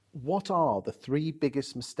what are the three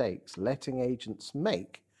biggest mistakes letting agents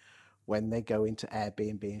make when they go into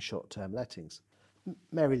Airbnb and short-term lettings?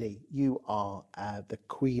 Mary Lee, you are the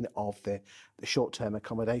queen of the Short-Term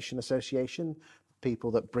Accommodation Association,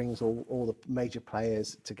 people that brings all the major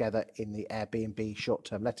players together in the Airbnb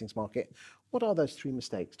short-term lettings market. What are those three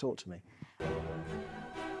mistakes? Talk to me.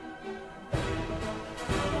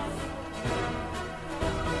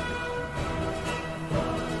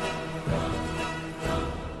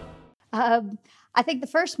 I think the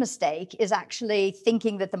first mistake is actually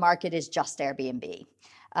thinking that the market is just Airbnb.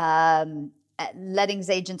 Lettings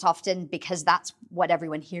agents often, because that's what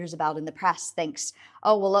everyone hears about in the press, thinks,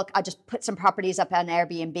 oh, well, look, I just put some properties up on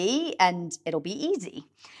Airbnb and it'll be easy.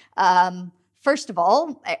 First of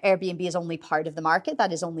all, Airbnb is only part of the market.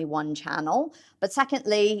 That is only one channel. But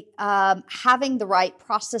secondly, having the right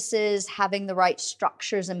processes, having the right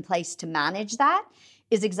structures in place to manage that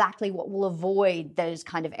is exactly what will avoid those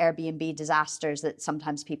kind of Airbnb disasters that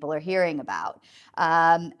sometimes people are hearing about.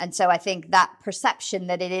 And so I think that perception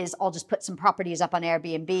that it is, I'll just put some properties up on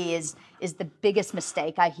Airbnb is the biggest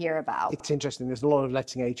mistake I hear about. It's interesting. There's a lot of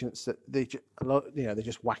letting agents that they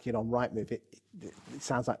just whack it on Rightmove. It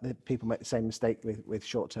sounds like people make the same mistake with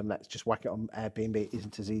short-term lets. Just whack it on Airbnb. It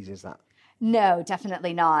isn't as easy as that. No,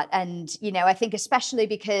 definitely not. And, I think especially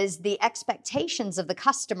because the expectations of the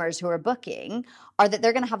customers who are booking are that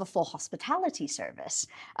they're going to have a full hospitality service.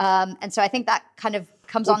 And so I think that kind of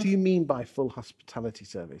comes on. What do you mean by full hospitality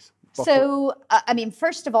service? So,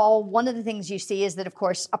 first of all, one of the things you see is that, of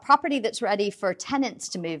course, a property that's ready for tenants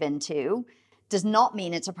to move into does not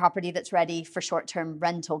mean it's a property that's ready for short-term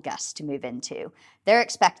rental guests to move into. They're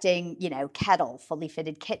expecting, kettle, fully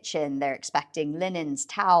fitted kitchen. They're expecting linens,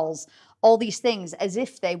 towels, all these things as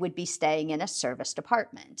if they would be staying in a serviced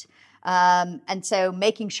apartment. And so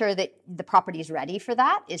making sure that the property is ready for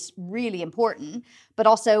that is really important. But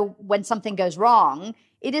also when something goes wrong,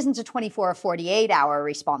 it isn't a 24 or 48-hour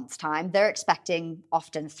response time. They're expecting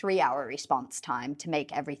often 3-hour response time to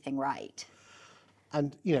make everything right.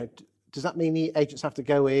 And, does that mean the agents have to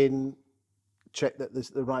go in, check that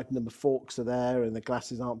the right number of forks are there and the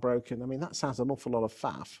glasses aren't broken? I mean, that sounds an awful lot of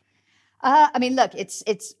faff. Look,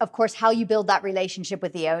 it's of course how you build that relationship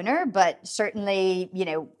with the owner, but certainly,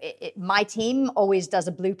 my team always does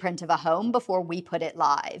a blueprint of a home before we put it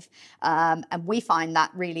live. And we find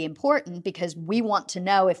that really important because we want to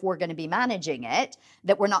know if we're going to be managing it,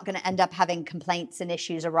 that we're not going to end up having complaints and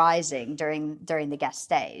issues arising during the guest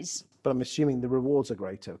stays. But I'm assuming the rewards are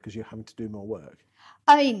greater because you're having to do more work.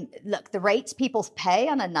 Look, the rates people pay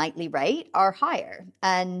on a nightly rate are higher.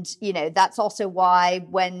 And, that's also why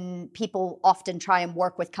when people often try and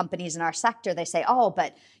work with companies in our sector, they say, oh,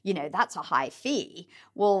 but, that's a high fee.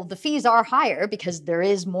 Well, the fees are higher because there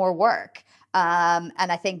is more work. And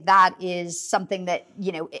I think that is something that,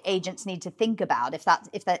 agents need to think about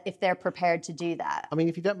if they're prepared to do that. I mean,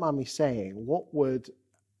 if you don't mind me saying, what would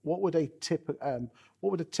a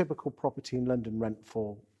typical property in London rent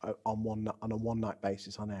for on a one-night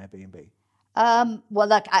basis on Airbnb? Well,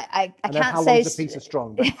 look, I can't say. How long is a piece of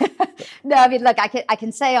strong? No, look, I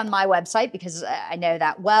can say on my website because I know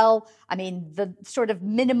that well. The sort of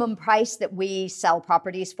minimum price that we sell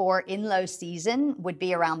properties for in low season would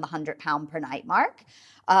be around the £100 per night mark.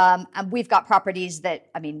 And we've got properties that,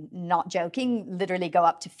 not joking, literally go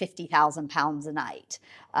up to £50,000 a night.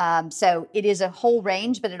 So it is a whole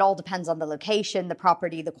range, but it all depends on the location, the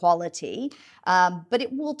property, the quality. But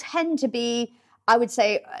it will tend to be, I would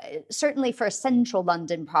say, certainly for a central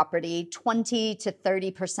London property, 20 to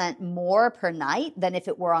 30% more per night than if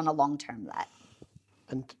it were on a long-term let.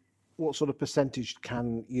 And what sort of percentage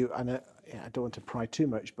can you, and I don't want to pry too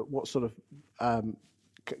much, but what sort of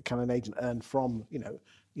can an agent earn from,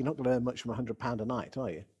 you're not going to earn much from £100 a night, are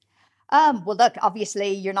you? Well, look,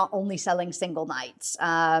 obviously, you're not only selling single nights.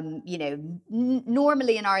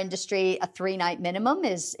 Normally in our industry, a 3-night minimum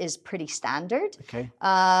is pretty standard. Okay.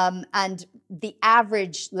 And the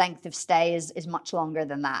average length of stay is much longer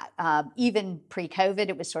than that. Even pre-COVID,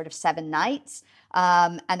 it was sort of 7 nights.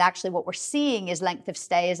 And actually what we're seeing is length of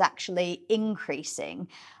stay is actually increasing.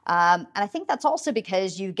 And I think that's also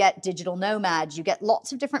because you get digital nomads, you get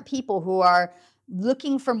lots of different people who are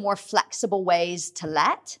looking for more flexible ways to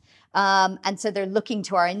let. And so they're looking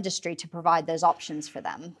to our industry to provide those options for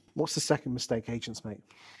them. What's the second mistake agents make?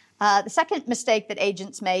 The second mistake that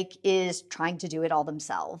agents make is trying to do it all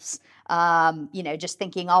themselves. Just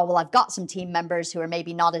thinking, oh, well, I've got some team members who are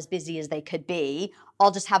maybe not as busy as they could be.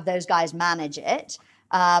 I'll just have those guys manage it.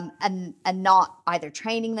 And not either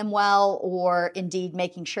training them well or indeed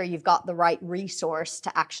making sure you've got the right resource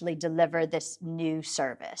to actually deliver this new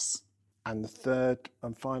service. And the third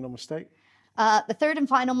and final mistake? The third and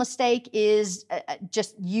final mistake is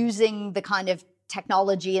just using the kind of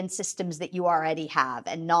technology and systems that you already have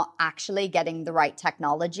and not actually getting the right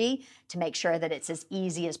technology to make sure that it's as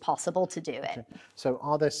easy as possible to do it. Okay. So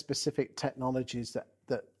are there specific technologies that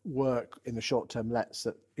work in the short-term lets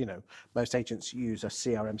that, most agents use a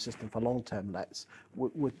CRM system for long-term lets?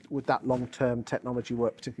 Would that long-term technology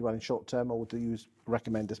work particularly well in short-term, or would you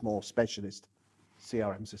recommend a more specialist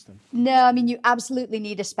CRM system? No, I mean, you absolutely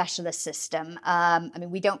need a specialist system.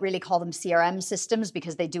 We don't really call them CRM systems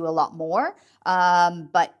because they do a lot more.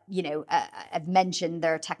 But, I've mentioned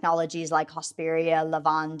there are technologies like Hosperia,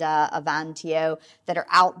 Lavanda, Avantio that are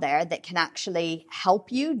out there that can actually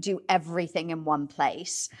help you do everything in one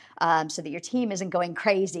place, so that your team isn't going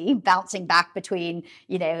crazy, bouncing back between,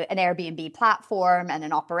 an Airbnb platform and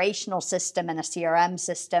an operational system and a CRM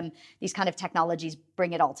system. These kind of technologies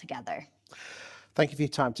bring it all together. Thank you for your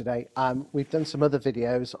time today. We've done some other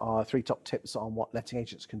videos, our 3 top tips on what letting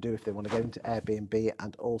agents can do if they want to get into Airbnb,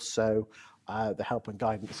 and also the help and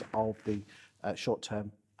guidance of the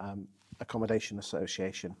Short-Term Accommodation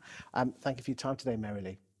Association. Thank you for your time today, Mary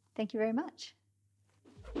Lee. Thank you very much.